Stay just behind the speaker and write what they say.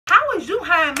is you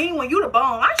hiring me when you the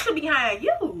bum? I should be hiring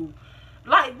you.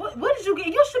 Like, what did you get?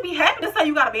 You should be happy to say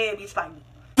you got a bad bitch like me.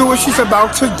 Do what she's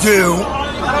about to do,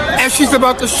 and she's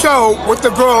about to show what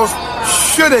the girls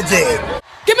should have did.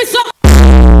 Give me some.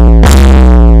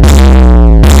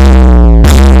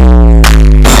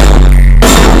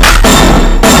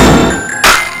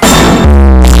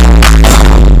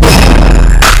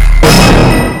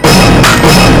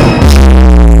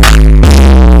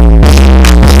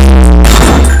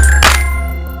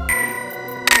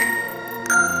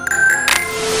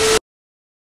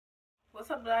 What's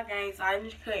up, Black Gangs? I'm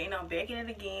just cutting. I'm back in it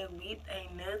again with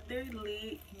another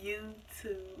lit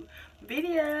YouTube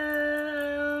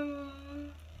video.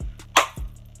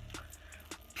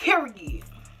 Period.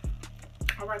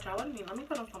 Alright, y'all. Let me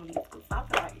put on some of these because I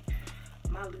feel like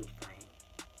my lips ain't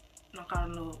not got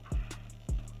enough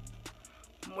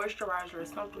moisturizer or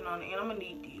something on it, and I'm gonna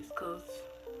need these because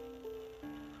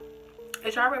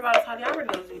it's already about the time. Y'all already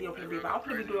know this video gonna be about. I'm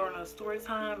gonna be doing a story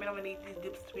time, and I'm gonna need these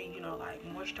dips to be, you know, like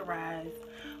moisturized,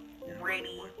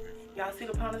 ready. Y'all see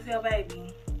the ponytail,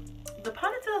 baby? The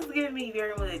ponytail is giving me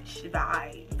very much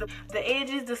vibes. The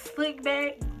edges, the slick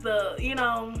back, the, you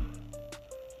know,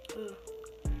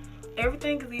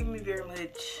 everything is giving me very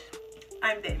much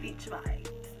I'm that bitch vibes.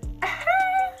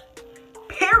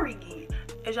 Period.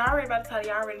 As y'all already about to tell,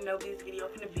 y'all already know this video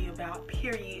is gonna be about.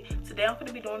 Period. Today I'm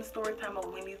gonna be doing the story time of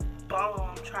when these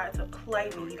bum tried to play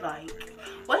me. Like,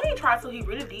 well, he ain't tried to, he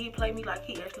really did play me. Like,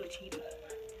 he actually cheated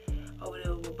or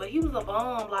whatever. But he was a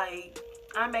bum. Like,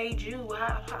 I made you.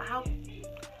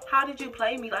 How did you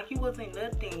play me? Like, you wasn't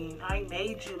nothing. I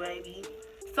made you, baby.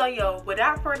 So, yo,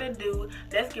 without further ado,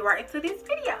 let's get right into this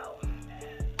video.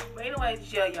 But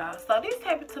anyways, yeah, y'all. So this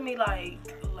happened to me like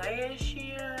last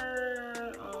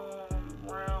year,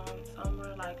 around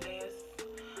summer, like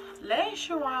last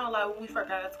year around, like when we first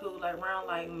got out of school, like around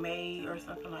like May or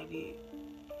something like that.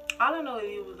 All I know is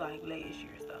it was like last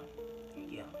year, so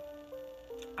yeah,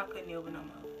 I couldn't ever know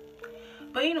more.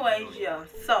 But anyways, yeah,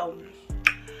 so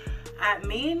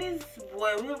me and this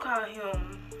boy, we gonna call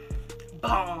him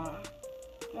Bomb.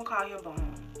 We'll call him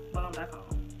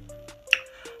Bomb.com.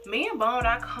 Me and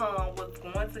Bomb.com was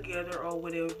going together or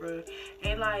whatever,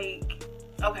 and like,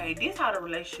 okay, this how the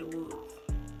relationship was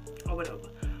or whatever.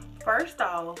 First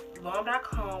off,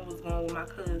 Bomb.com was going with my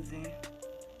cousin.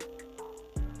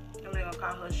 I'm not gonna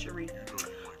call her Cherie.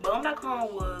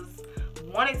 Bomb.com was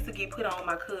wanted to get put on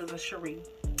my cousin Cherie.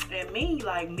 And me,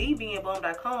 like, me being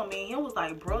Bomb.com, me and him was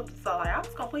like brothers. So like, I was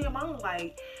gonna put him on.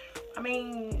 Like, I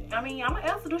mean, I'm gonna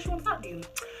answer, do she want to talk to you?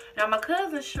 Now my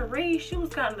cousin Cherie, she was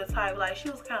kind of the type, like, she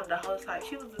was kind of the whole type.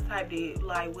 She was the type that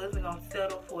like wasn't gonna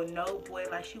settle for no boy.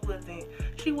 Like, she wasn't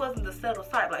the settled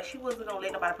type. Like, she wasn't gonna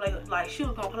let nobody play her. Like, she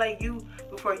was gonna play you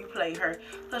before you played her.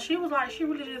 So she was like, she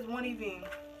really just wasn't even.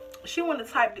 She wasn't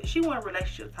the type that she wasn't a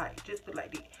relationship type. Just put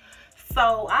like that.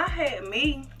 So I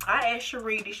asked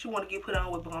Cherie, did she want to get put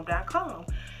on with Bomb.com?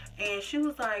 And she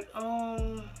was like,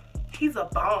 he's a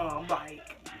bomb.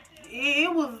 Like,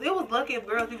 it was lucky if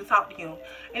girls even talk to him.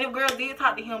 And if girls did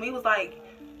talk to him, it was like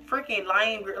freaking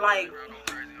lame, like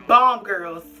bomb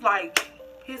girls. Like,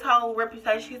 his whole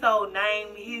reputation, his whole name,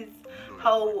 his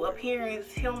whole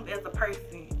appearance, him as a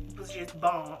person was just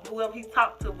bomb. Whoever he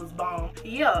talked to was bomb.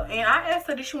 Yeah, and I asked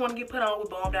her, did she want to get put on with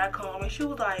Bomb.com? And she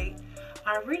was like,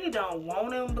 I really don't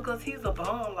want him because he's a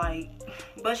bum. Like,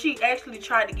 but she actually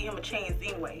tried to give him a chance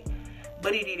anyway,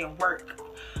 but it didn't work.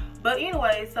 But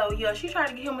anyway, so yeah, she tried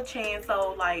to give him a chance.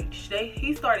 So like,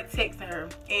 he started texting her,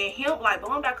 and him, like,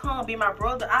 Bomb.com being my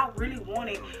brother, I really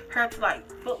wanted her to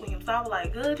like fuck with him. So I was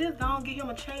like, good, just don't give him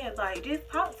a chance. Like, just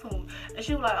talk to him. And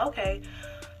she was like, okay.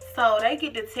 So they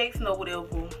get the texting or whatever.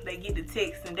 They get the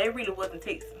text, and they really wasn't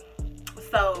texting.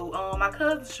 So my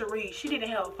cousin Cherie, she didn't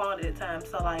have a phone at the time.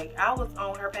 So like, I was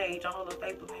on her page, on her little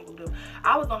Facebook page.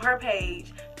 I was on her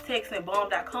page texting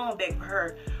Bomb.com back for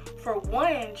her. For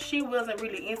one, she wasn't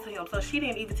really into him, so she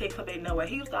didn't even text him back no way.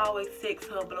 He used to always text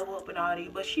her, blow up and all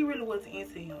that, but she really wasn't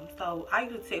into him. So I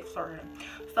used to text her.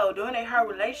 So during her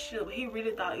relationship, he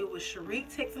really thought it was Cherie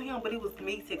texting him, but it was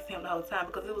me texting him the whole time,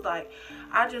 because it was like,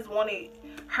 I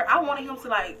wanted him to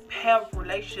like have a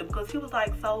relationship, because he was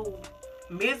like so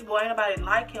miserable, ain't nobody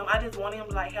like him. I just wanted him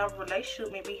to like have a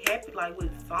relationship and be happy, like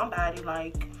with somebody,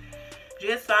 like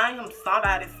just find him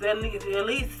somebody, at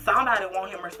least somebody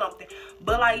want him or something.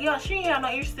 But like, yeah, she ain't have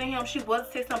no interest in him. She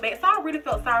wasn't texting him back, so I really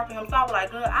felt sorry for him. So I was like,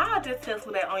 good, I'll just text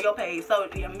him back on your page. So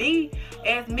yeah,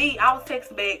 I was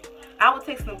texting back. I was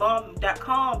texting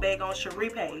Bomb.com back on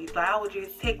Cherie page. Like, I would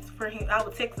just text for him. I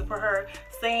would text for her,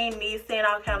 saying this, saying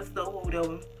all kind of stuff or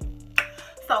whatever.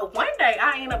 So one day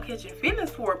I ended up catching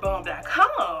feelings for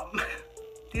Bomb.com.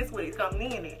 this what it's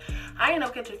coming in at. I ain't no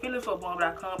catching feelings for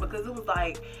bomb.com because it was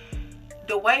like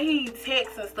the way he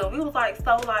texts and stuff, it was like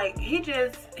so like he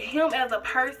just him as a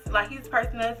person, like his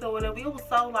personality or whatever, it was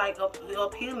so like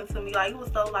appealing to me. Like it was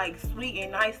so like sweet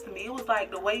and nice to me. It was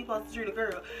like the way he supposed to treat a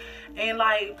girl. And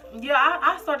like yeah,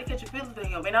 I started catching feelings for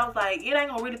him, and I was like, it ain't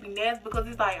gonna really be nasty because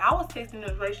it's like I was texting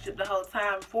the relationship the whole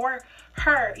time for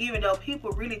her, even though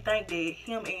people really think that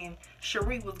him and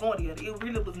Cherie was going together. It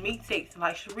really was me texting.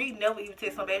 Like Cherie never even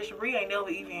texted somebody. Cherie ain't never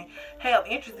even have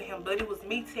interest in him, but it was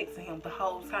me texting him the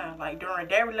whole time. Like during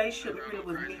that relationship, it really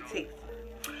was me texting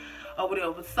or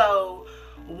whatever. So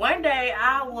one day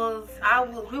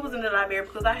we was in the library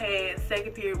because I had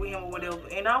second period with him or whatever,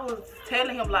 and I was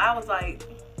telling him like I was like,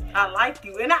 I like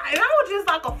you, and I was just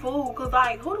like a fool because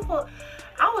like who the fuck,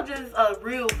 I was just a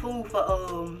real fool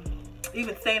for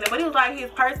even saying that. But it was like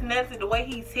his personality, the way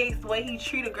he texts, the way he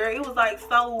treat a girl, it was like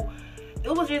so,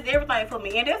 it was just everything for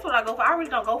me. And that's what I go for. I really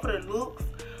don't go for the looks,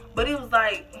 but it was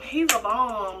like he's a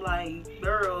bomb. Like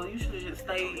girl, you should just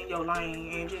stay in your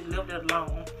lane and just leave it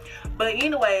alone. But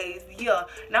anyways, yeah,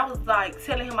 and I was like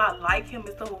telling him I like him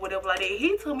and stuff or whatever like that.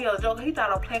 He took me a joke. He thought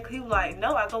I was playing. He was like,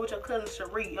 no, I go with your cousin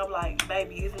Cherie. I'm like,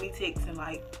 baby, it's me texting.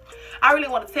 Like I really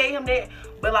want to tell him that,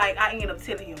 but like I ended up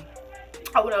telling him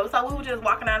or whatever. So we were just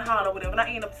walking down the hall or whatever, and I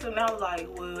ended up telling him, I was like,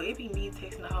 well, it be me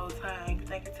texting the whole time. You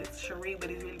think you text Cherie, but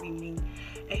it really be me.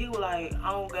 And he was like,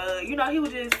 oh god, you know, he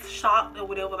was just shocked or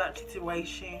whatever about the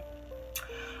situation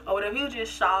or whatever. He was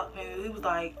just shocked, and he was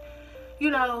like,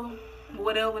 you know,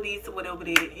 whatever this or whatever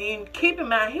that. And keep in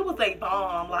mind, he was a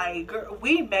bomb. Like girl,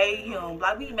 we made him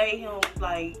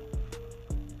like,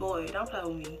 boy, don't play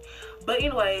with me. But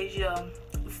anyways, yeah,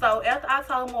 so after I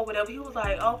told him or whatever, he was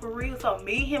like, oh, for real? So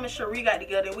me, him, and Cherie got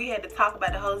together, and we had to talk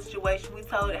about the whole situation. We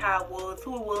told it how it was,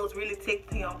 who it was really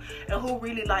texting him, and who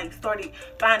really like started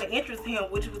finding interest in him,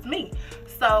 which was me.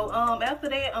 So after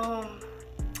that,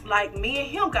 like me and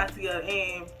him got together,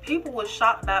 and people was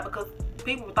shocked by it because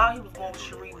people thought he was going with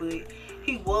Cherie, but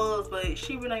he was, but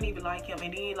she really ain't even like him.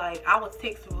 And then like I was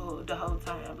texting her the whole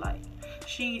time. Like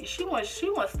she wants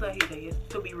to stun his ass,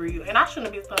 to be real. And I shouldn't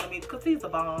have been stunning me because he's a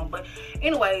bomb. But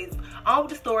anyways, on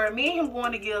with the story. Me and him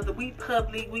going together, we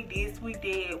public, we this, we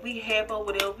that, we happy or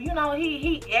whatever. You know,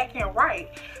 he acting right.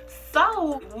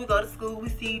 So we go to school, we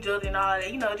see each other and all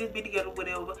that, you know, just be together,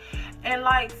 whatever. And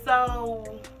like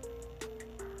so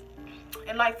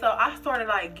I started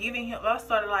like giving him, I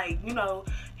started like, you know,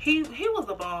 he was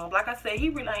a bomb. Like I said, he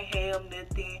really ain't have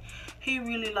nothing. He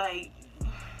really like,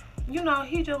 you know,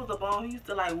 he just was a bomb. He used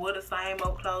to like wear the same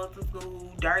old clothes to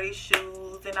school, dirty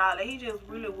shoes and all that. He just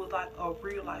really was like a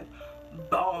real life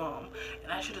bomb.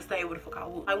 And I should have stayed with the fuck I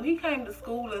would. Like when he came to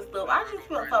school and stuff, I just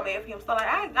felt so bad for him. So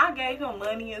like I gave him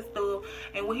money and stuff,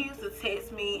 and when he used to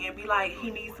text me and be like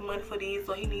he needs some money for this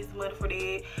or he needs some money for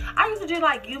that, I used to just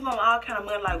like give him all kind of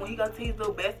money. Like when he go to his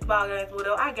little basketball games or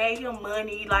whatever, I gave him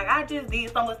money. Like I just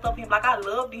did so much stuff for him. Like I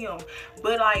loved him,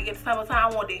 but like at the same time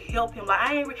I wanted to help him.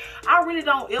 Like I really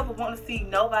don't ever want to see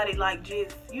nobody like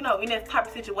just, you know, in that type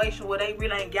of situation where they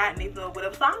really ain't got anything or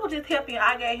whatever. So I was just helping.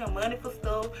 I gave him money for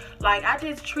stuff. Like I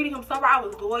just treated him so right. I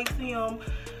was loyal to him,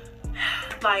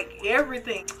 like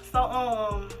everything.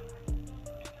 So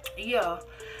yeah,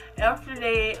 after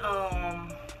that,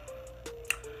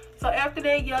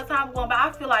 yeah, time going by,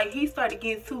 I feel like he started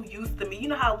getting too used to me. You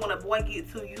know how when a boy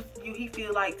gets too used to you, he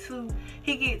feel like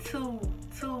he get too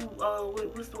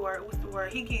what's the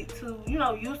word, he get too, you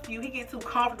know, used to you. He get too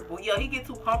comfortable. Yeah, he get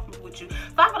too comfortable with you. So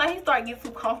I feel like he started getting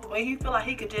too comfortable, and he feel like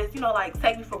he could just, you know, like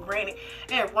take me for granted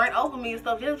and run over me and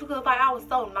stuff just because like I was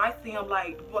so nice to him.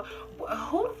 Like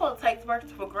who the fuck takes person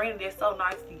for granted that's so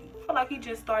nice to you? I feel like he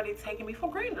just started taking me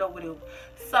for granted over there.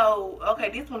 So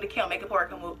okay, this when the count making part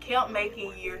come up. Count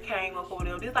making year came up or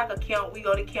whatever. This like a count. We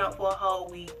go to count for a whole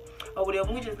week or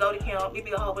whatever. We just go to count. It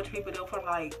be a whole bunch of people there from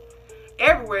like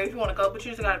everywhere if you want to go, but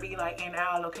you just gotta be like in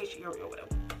our location area or whatever.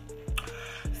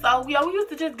 So yeah, we used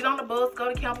to just get on the bus,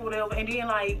 go to camp or whatever, and then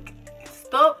like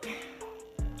stuff.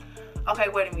 Okay,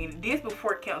 wait a minute. This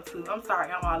before count 2. I'm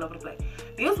sorry, I'm all over the place.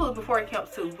 This was before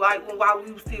count 2. Like while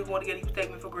we were still going together, he was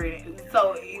taking me for granted.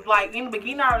 So like in the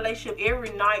beginning of our relationship, every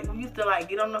night we used to like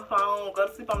get on the phone, go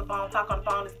to sleep on the phone, talk on the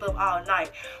phone and stuff all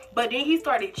night. But then he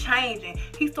started changing.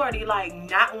 He started like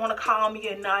not want to call me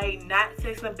at night, not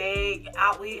texting back,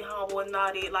 out with homeboy and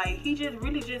all that. Like he just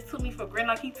really just took me for granted.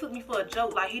 Like he took me for a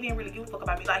joke. Like he didn't really give a fuck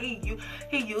about me. Like he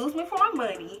used me for my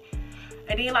money,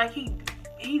 and then like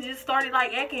he just started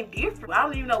like acting different. I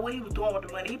don't even know what he was doing with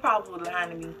the money. He probably was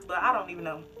lying to me, but I don't even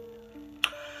know.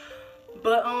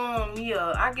 But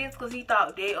yeah, I guess because he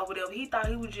thought that or whatever, he thought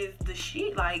he was just the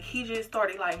shit. Like, he just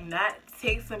started like not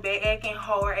texting back, acting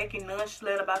hard, acting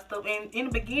nonchalant about stuff. And in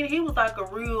the beginning, he was like a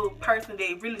real person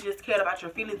that really just cared about your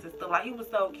feelings and stuff. Like, he was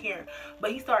so caring.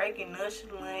 But he started acting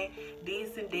nonchalant,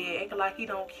 this and that, acting like he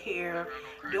don't care,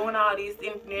 doing all this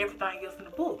and everything else in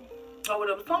the book or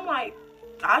whatever. So I'm like,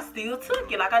 I still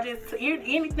took it. Like, I just,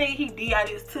 anything he did, I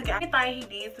just took it. Anything he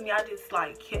did to me, I just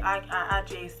like, I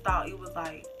just thought it was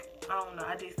like, I don't know,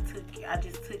 I just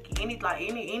took it.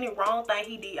 Any wrong thing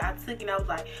he did, I took it. And I was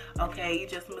like, okay,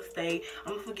 it's just a mistake.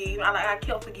 I'm gonna forgive him. I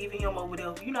kept forgiving him or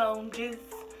whatever, you know, just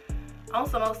on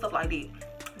some old stuff like that.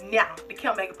 Now, the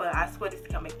camp maker part, I swear this is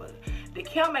the camp maker part. The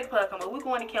camp maker part come up. We're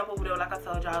going to camp over there, like I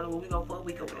told y'all, we go for a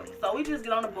week or whatever. So we just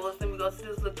get on the bus and we go to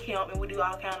this little camp and we do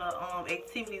all kind of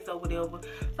activities or whatever.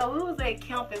 So we was at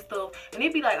camp and stuff, and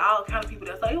it'd be like all kind of people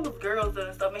there. So it was girls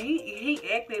and stuff, and he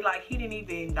acted like he didn't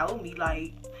even know me.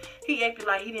 Like, he acted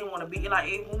like he didn't want to be,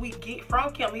 like, when we get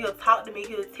from camp, he'll talk to me,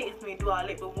 he'll text me and do all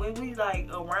that. But when we like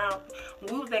around,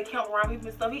 when we was at camp around people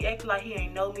and stuff, he acted like he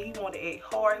ain't know me. He wanted to act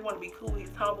hard, he wanted to be cool with his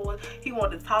homeboys, he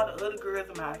wanted to talk to other girls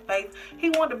in my face,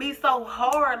 he wanted to be so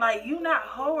hard. Like, you not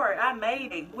hard, I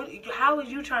made it. How is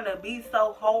you trying to be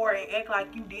so hard and act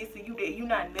like you this and you that? You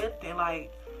not nothing.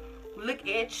 Like, look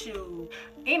at you.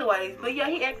 Anyways, but yeah,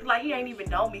 he acted like he ain't even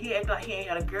know me. He acted like he ain't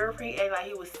had a girlfriend. He acted like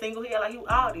he was single. He acted like he was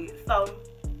all this. So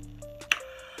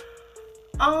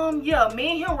yeah,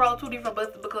 me and him rode two different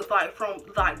buses because, like, from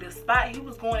like the spot he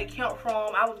was going to camp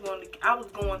from, I was going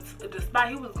to the spot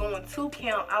he was going to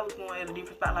camp. I was going at a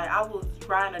different spot. Like, I was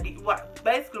riding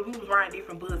basically we was riding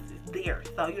different buses there.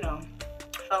 So, you know.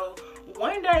 So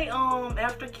one day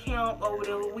after camp or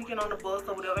whatever, we get on the bus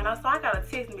or whatever, and I got a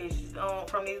text message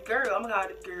from this girl. I'm gonna call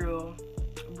this girl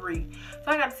Bree.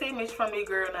 So I got a text message from this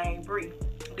girl named Bree.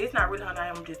 This not really her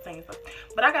name, I'm just saying something.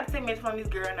 But I got a text message from this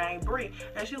girl named Bree,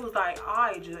 and she was like,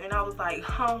 "EASYYY," and I was like,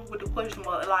 with the question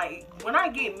mark. Like, when I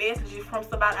get messages from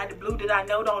somebody out the blue that I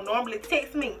know don't normally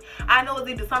text me, I know it's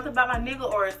either something about my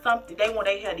nigga or it's something they want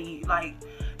their head to eat. Like,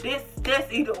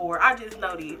 that's either or. I just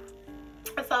know this.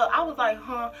 And so I was like,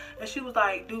 and she was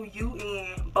like, "Do you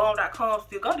and Bone.com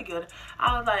still go together?"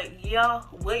 I was like, "Yeah,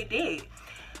 what did?"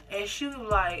 And she was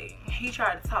like, "He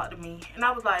tried to talk to me." And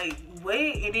I was like, "What?"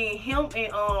 And then him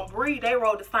and Bree, they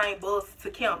rode the same bus to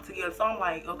camp together. So I'm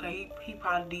like, okay, he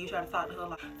probably did try to talk to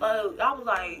her. So I was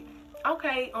like,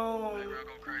 okay,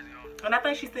 and I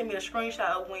think she sent me a screenshot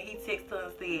of when he texted her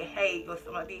and said, "Hey," or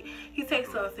something like that. He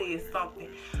texted her and said something.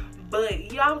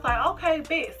 But yeah, I was like, okay,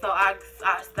 bet. So I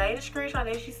stayed the screenshot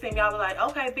that she sent me. I was like,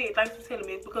 okay, bet, thanks for telling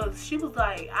me. Because she was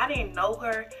like, I didn't know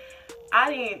her. I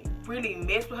didn't really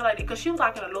mess with her like that. Because she was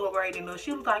like in a lower grade than us.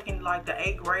 She was like in like the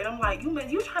 8th grade. I'm like,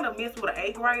 you trying to mess with an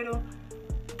 8th grader?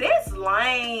 That's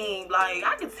lame. Like,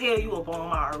 I could tell you a bum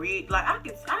already. Like, I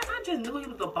just knew he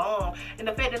was a bum. And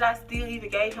the fact that I still even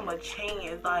gave him a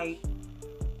chance, like,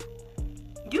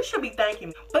 you should be thanking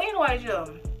me. But anyways, yeah,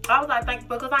 I was like, thank you,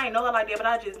 because I didn't know her like that, but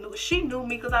I just knew she knew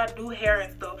me because I do hair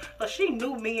and stuff. So she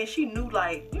knew me, and she knew,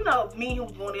 like, you know, me and him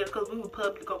was going there because we were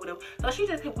public or whatever. So she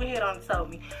just went ahead on and told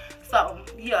me. So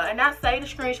yeah, and I saved the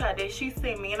screenshot that she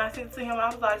sent me, and I sent it to him. I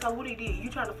was like, so what he did? You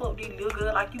trying to fuck this little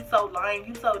girl? Like, you so lame,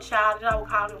 you so childish. I would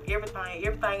call him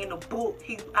everything in the book.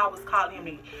 I was calling him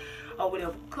that or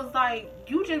whatever. Cause like,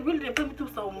 you just really didn't put me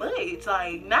through so much.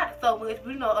 Like, not so much,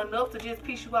 but you know, enough to just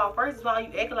piss you off. First of all, you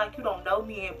acting like you don't know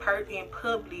me in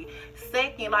public.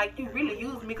 Second, like, you really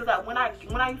used me, cause like when I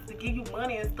used to give you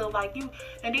money and stuff, like, you,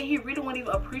 and then he really wasn't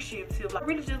even appreciative. Like, I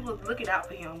really just was looking out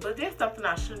for him. But that's something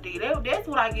I shouldn't do. That's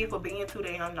what I get for being too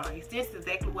damn nice. That's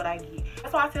exactly what I get.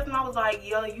 That's why I texted him. I was like,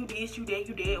 yo, you this, you that,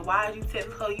 you that. Why did you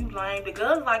text her? You lame. The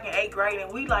girl's like in 8th grade,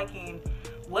 and we like in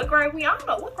what grade? I don't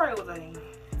know what grade was I in.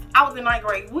 I was in 9th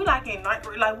grade. We like in 9th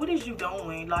grade. Like, what is you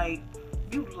doing? Like,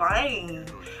 you lame.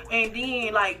 And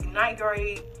then like 9th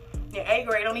grade and 8th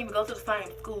grade don't even go to the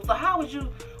same school. So how would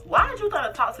you? Why did you try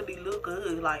to talk to me look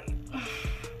good? Like,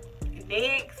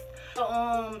 next. So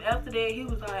after that, he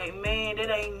was like, man, that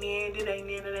ain't me, that ain't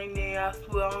me, that ain't me. I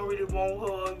swear I don't really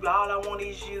want her. All I want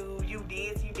is you. You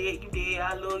this, you that, you that.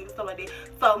 I love you, stuff like that.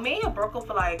 So me and him broke up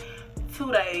for like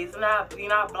 2 days, and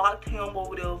I blocked him or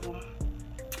whatever.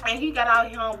 And he got out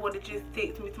here homeboy to just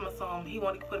text me to my son. He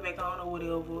wanted to put it back on or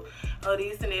whatever.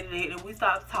 This and that and that. And we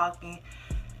stopped talking.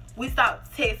 We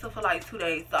stopped texting for like 2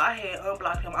 days. So I had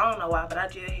unblocked him. I don't know why, but I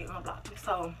just had unblocked him.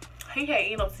 So he had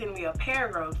ended up sending me a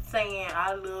paragraph saying,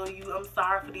 I love you. I'm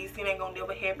sorry for this. It ain't gonna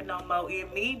never happen no more.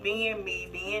 And me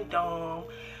being dumb,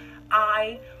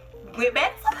 I went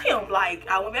back to him. Like,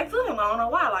 I went back to him. I don't know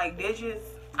why. Like, that's just,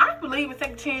 I believe in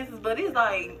second chances, but it's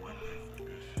like,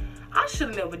 I should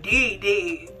have never did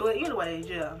that. But anyways,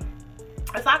 yeah.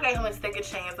 So I gave him a second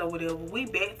chance or whatever. We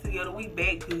back together, we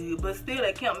back good. But still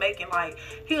they kept making like,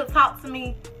 he'll talk to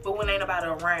me, but when ain't nobody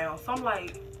around. So I'm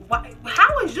like, why,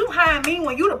 how is you hiring me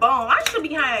when you the bum? I should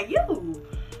be hiring you.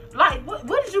 Like, what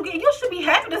did you get? You should be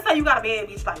happy to say you got a bad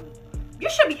bitch. Like, you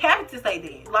should be happy to say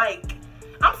that. Like,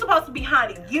 I'm supposed to be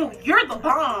hiring you. You're the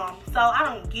bomb. So I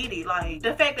don't get it. Like,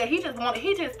 the fact that he just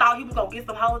thought he was gonna get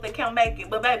some hoes that kept making.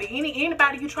 But baby,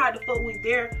 anybody you tried to fuck with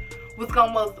there was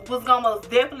gonna most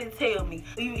definitely tell me.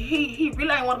 He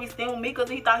really ain't want to be staying with me because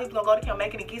he thought he was gonna go to Camp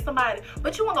Macon and get somebody.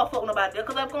 But you weren't gonna fuck with nobody there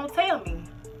because they was gonna tell me.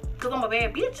 Because I'm a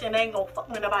bad bitch and they ain't gonna fuck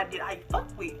with nobody that I fuck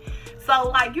with. So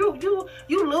like you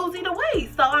lose either way.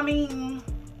 So I mean,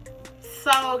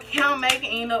 so Camp Macon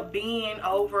ended up being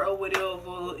over or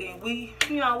whatever, and we,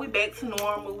 you know, we back to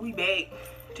normal. We back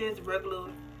just regular,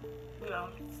 you know,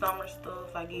 summer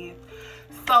stuff, I guess.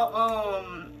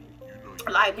 So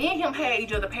like me and him had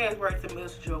each other passwords to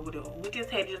Messenger over there. We just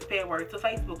had just passwords to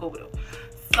Facebook over there.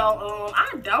 So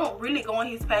I don't really go on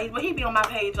his page, but he be on my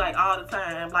page like all the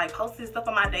time, like posting stuff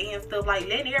on my day and stuff, like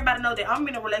letting everybody know that I'm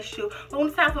in a relationship. But when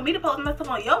it's time for me to post my stuff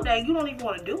on your day, you don't even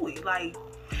want to do it. Like,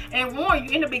 and warn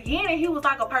you, in the beginning he was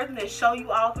like a person that show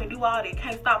you off and do all that,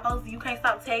 can't stop posting you, can't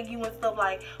stop tagging you and stuff,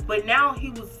 like. But now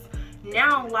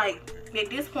like at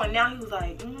this point now he was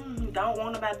like, don't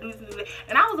want nobody to do this and do that.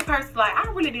 And I was a person like,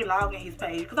 I really didn't log in his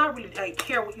page because I really didn't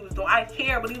care what he was doing. I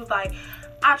care, but he was like,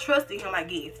 I trusted him, I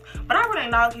guess. But I really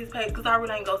ain't log his page because I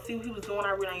really ain't go see what he was doing. I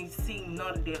really ain't see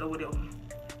none of that or whatever.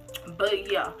 But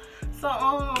yeah,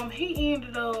 so he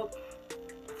ended up,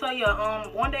 so yeah,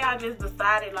 one day I just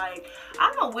decided, like,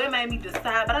 I don't know what made me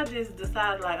decide, but I just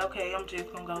decided like, okay, I'm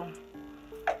just gonna go.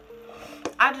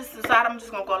 I just decided I'm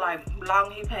just gonna go like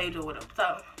log in his page or whatever.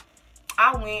 So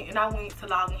I went to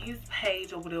log in his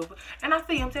page or whatever, and I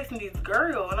see him texting this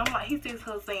girl, and I'm like, he sees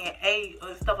her saying A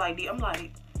or stuff like that. I'm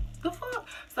like, the fuck?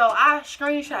 So I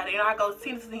screenshot it and I go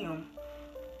send it to him,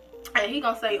 and he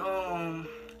gonna say oh,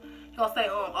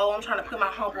 I'm trying to put my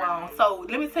homeboy on. So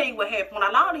let me tell you what happened. When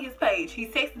I logged in his page, he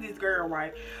texted this girl,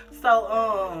 right?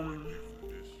 So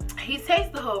he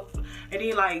texted her, and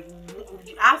then like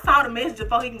I saw the message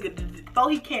before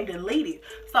he can delete it.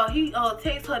 So he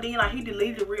texted her, then like he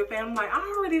deleted it real fast. I'm like, I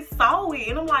already saw it.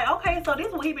 And I'm like, okay, so this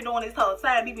is what he been doing this whole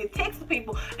time. He been texting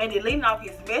people and deleting off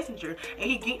his messenger, and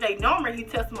he get their number, he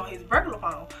texts them on his regular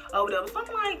phone or whatever. So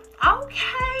I'm like,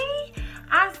 okay,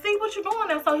 I see what you're doing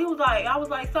now. So he was like, I was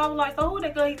like, so who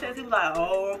that girl? He says, he was like,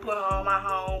 oh, I'm putting on my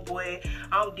homeboy,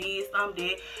 I'm this, I'm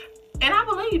that. And I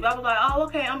believe, I was like, oh,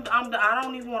 okay, I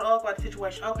don't even want to argue about the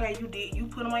situation. Okay, you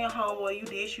put him on your homeboy, you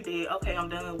did. Okay, I'm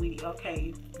done with it.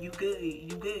 Okay, you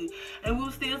good. And we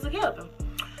were still together.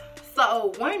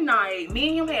 So one night, me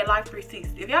and him had Life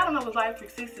 360. If y'all don't know what Life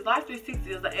 360 is, Life 360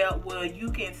 is an app where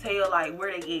you can tell like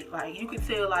where they at. Like you can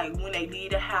tell like when they leave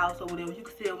the house or whatever. You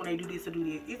can tell when they do this or do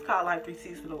that. It's called Life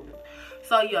 360 or whatever.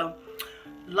 So yeah,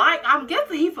 like I'm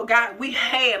guessing he forgot we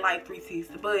had Life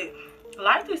 360, but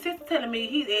Life 360 telling me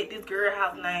he's at this girl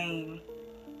house named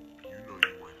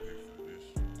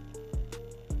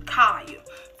Kaya.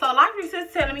 So Life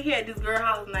 360 telling me he had this girl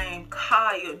house named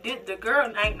Kaya. The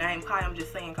girl ain't named Kaya, I'm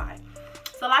just saying Kaya.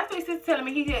 So Life 360 telling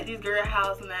me he had this girl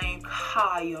house named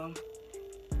Kaya.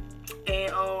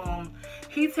 And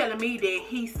he telling me that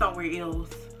he's somewhere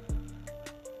else.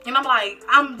 And I'm like,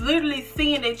 I'm literally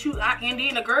seeing that you, and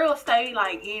then the girl stayed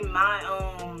like in my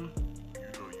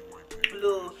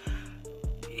little,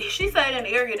 she stayed in the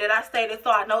area that I stayed in, so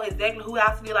I know exactly who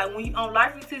house it is. Like when you on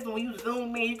Life 360, when you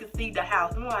zoom in, you can see the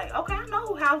house. I'm like, okay, I know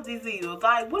who house this is.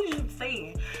 Like, what is you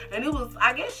saying? And it was,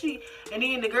 I guess and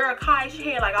then the girl Kai, she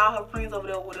had like all her friends over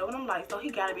there or whatever. And I'm like, so he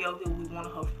gotta be over here with one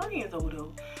of her friends over there.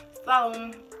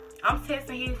 So I'm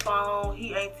texting his phone,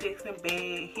 he ain't texting back,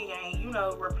 he ain't, you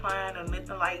know, replying or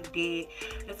nothing like that.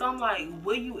 And so I'm like,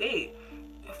 where you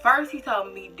at? First he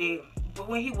told me that, but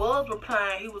when he was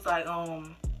replying, he was like,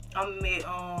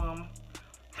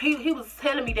 he was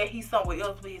telling me that he's somewhere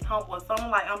else with his homeboy. So I'm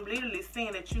like, I'm literally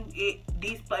seeing that you at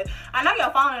this place. I know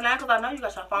your phone in there because I know you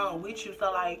got your phone with you.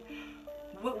 So like,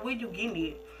 where you getting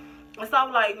it? And so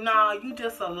I'm like, nah, you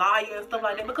just a liar and stuff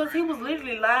like that. Because he was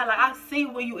literally lying. Like, I see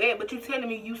where you at, but you telling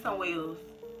me you somewhere else.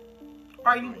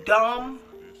 Are you dumb?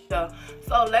 Yeah.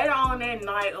 So later on that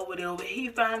night or whatever, he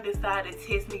finally decided to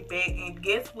text me back. And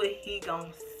guess what he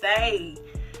gonna say?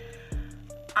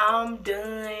 I'm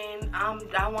done.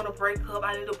 I want to break up.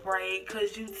 I need a break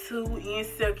because you too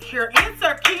insecure.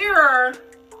 Insecure?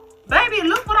 Baby,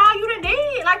 look what all you done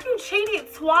did. Like, you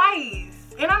cheated twice.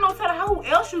 And I don't tell who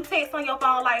else you text on your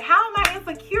phone. Like, how am I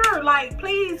insecure? Like,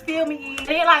 please fill me in. And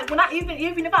then, like, when I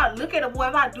even if I look at a boy,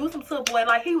 if I do something to a boy,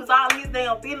 like, he was all his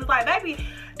damn feelings. Like, baby,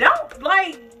 don't,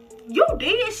 like, you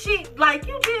did shit. Like,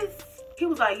 you just, he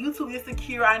was like, you too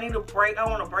insecure, I need a break, I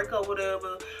want to break up,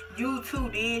 whatever. You too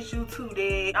this, you too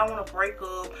that, I want to break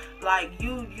up. Like,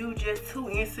 you just too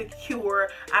insecure,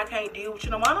 I can't deal with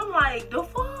you no more. And I'm like, the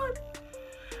fuck?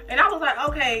 And I was like,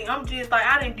 okay, I'm just like,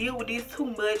 I didn't deal with this too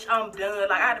much, I'm done.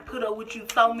 Like, I had to put up with you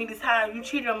so many times. You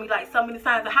cheated on me like so many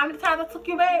times. And how many times I took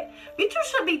you back? Bitch, you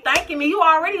should be thanking me. You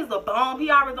already is a bum. He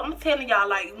already, I'm telling y'all,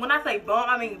 like, when I say bum,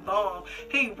 I mean bum.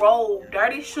 He wore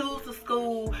dirty shoes to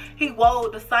school. He wore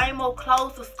the same old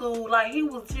clothes to school. Like, he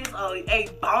was just a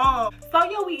bum. So,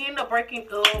 yeah, we ended up breaking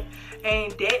up.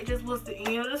 And that just was the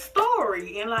end of the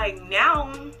story. And, like,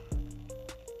 now,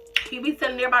 he be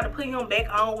telling everybody to put him back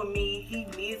on with me. He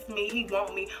miss me. He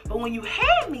want me. But when you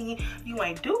had me, you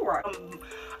ain't do right.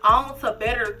 I'm on to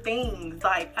better things.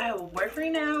 Like, I have a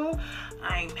boyfriend now.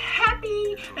 I'm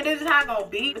happy. And this is how it's gonna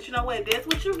be. But you know what? That's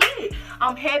what you get.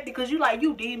 I'm happy because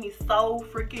you did me so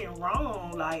freaking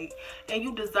wrong. Like, and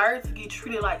you deserve to get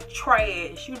treated like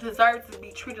trash. You deserve to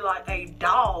be treated like a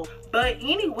dog. But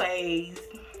anyways,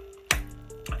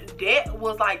 that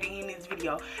was like the end of this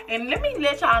video. And let me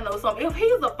let y'all know something. If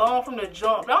he's a bum from the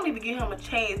jump, don't even give him a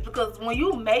chance, because when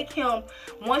you make him,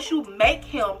 once you make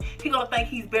him, he gonna think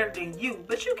he's better than you.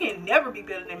 But you can never be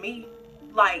better than me.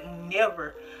 Like,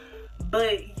 never.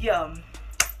 But yeah,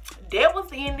 that was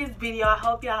the end of this video. I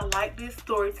hope y'all like this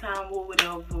story time or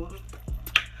whatever.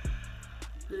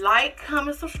 Like,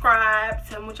 comment, subscribe.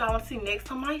 Tell me what y'all want to see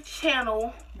next on my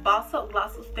channel. Boss up,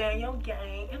 gloss up, stay in your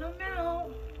game. And I'm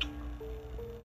out.